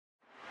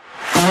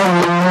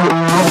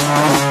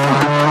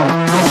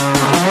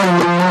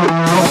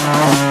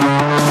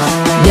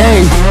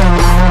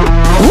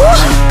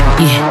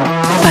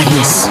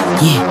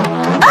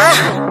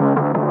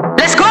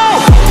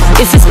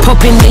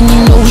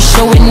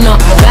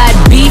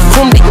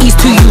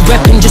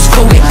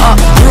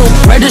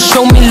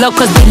love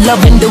cause they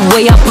loving the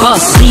way I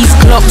bust. These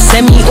Glocks,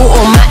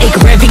 semi-automatic,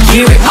 rev it,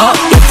 gear it up.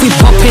 If we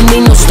poppin',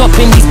 ain't no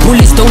stopping, these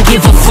bullets don't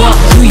give a fuck.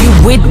 Who you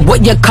with,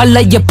 what your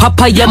color, your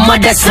papa, your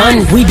mother,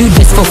 son. We do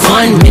this for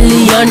fun,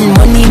 million,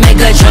 money,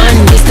 Megatron.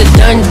 It's the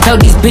done, tell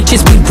these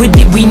bitches we with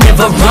it, we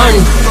never run.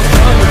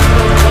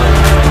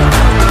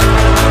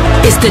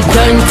 It's the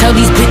done, tell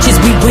these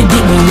bitches we with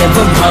it, we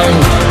never run.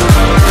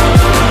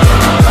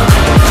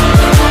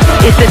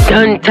 It's the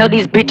done, tell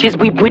these bitches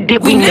we with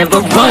it, we never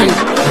run.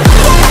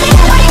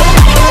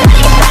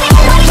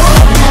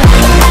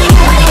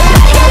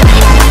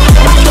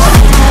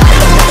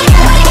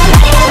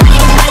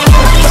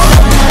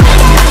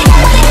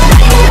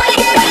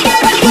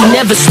 We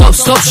never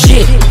stop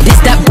shit. This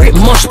that Brit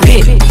mosh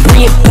pit.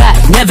 Bring it back,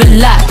 never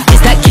lie.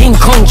 It's that King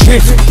Kong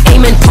drift.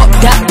 Aim and pop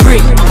that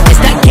brick. It's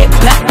that get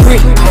back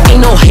brick.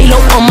 Ain't no halo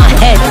on my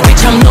head,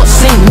 bitch, I'm not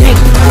Saint Nick.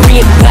 Bring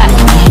it back.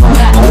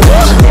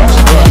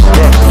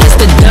 It's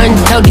the done,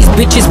 tell these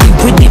bitches we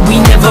with it,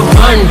 we never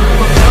run.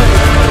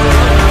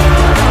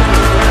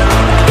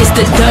 It's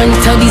the done,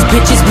 tell these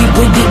bitches we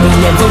with it, we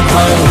never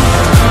run.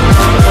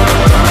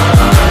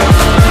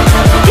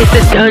 It's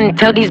the done,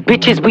 tell these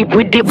bitches we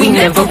with it, we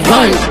never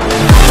run.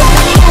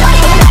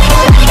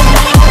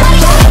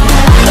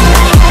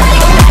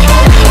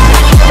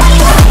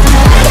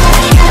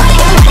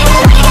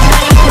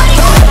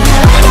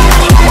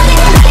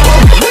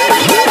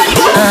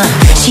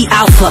 She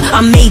alpha,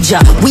 I'm major,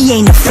 we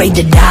ain't afraid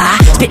to die.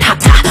 Spit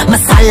hata,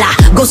 masala,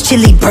 ghost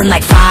chili burn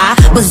like fire.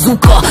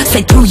 Bazooka,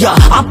 straight through ya,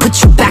 I'll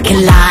put you back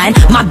in line.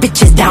 My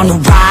bitch is down to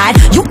ride,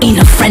 you ain't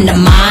a friend of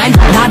mine.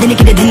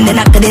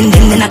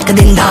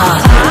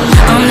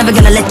 I'm never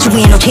gonna let you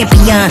in, no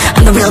champion,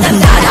 I'm the real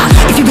Dandada.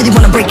 If you really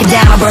wanna break it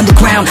down, I'll burn the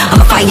ground,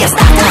 I'm a fire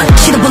starter.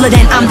 She the bullet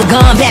and I'm the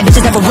gun, bad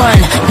bitches never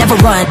run. Never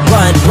run,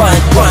 run, run,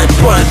 run,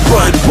 run,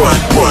 run, run,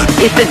 run.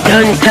 It's the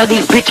done, tell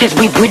these bitches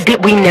we with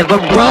it, we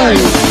never run.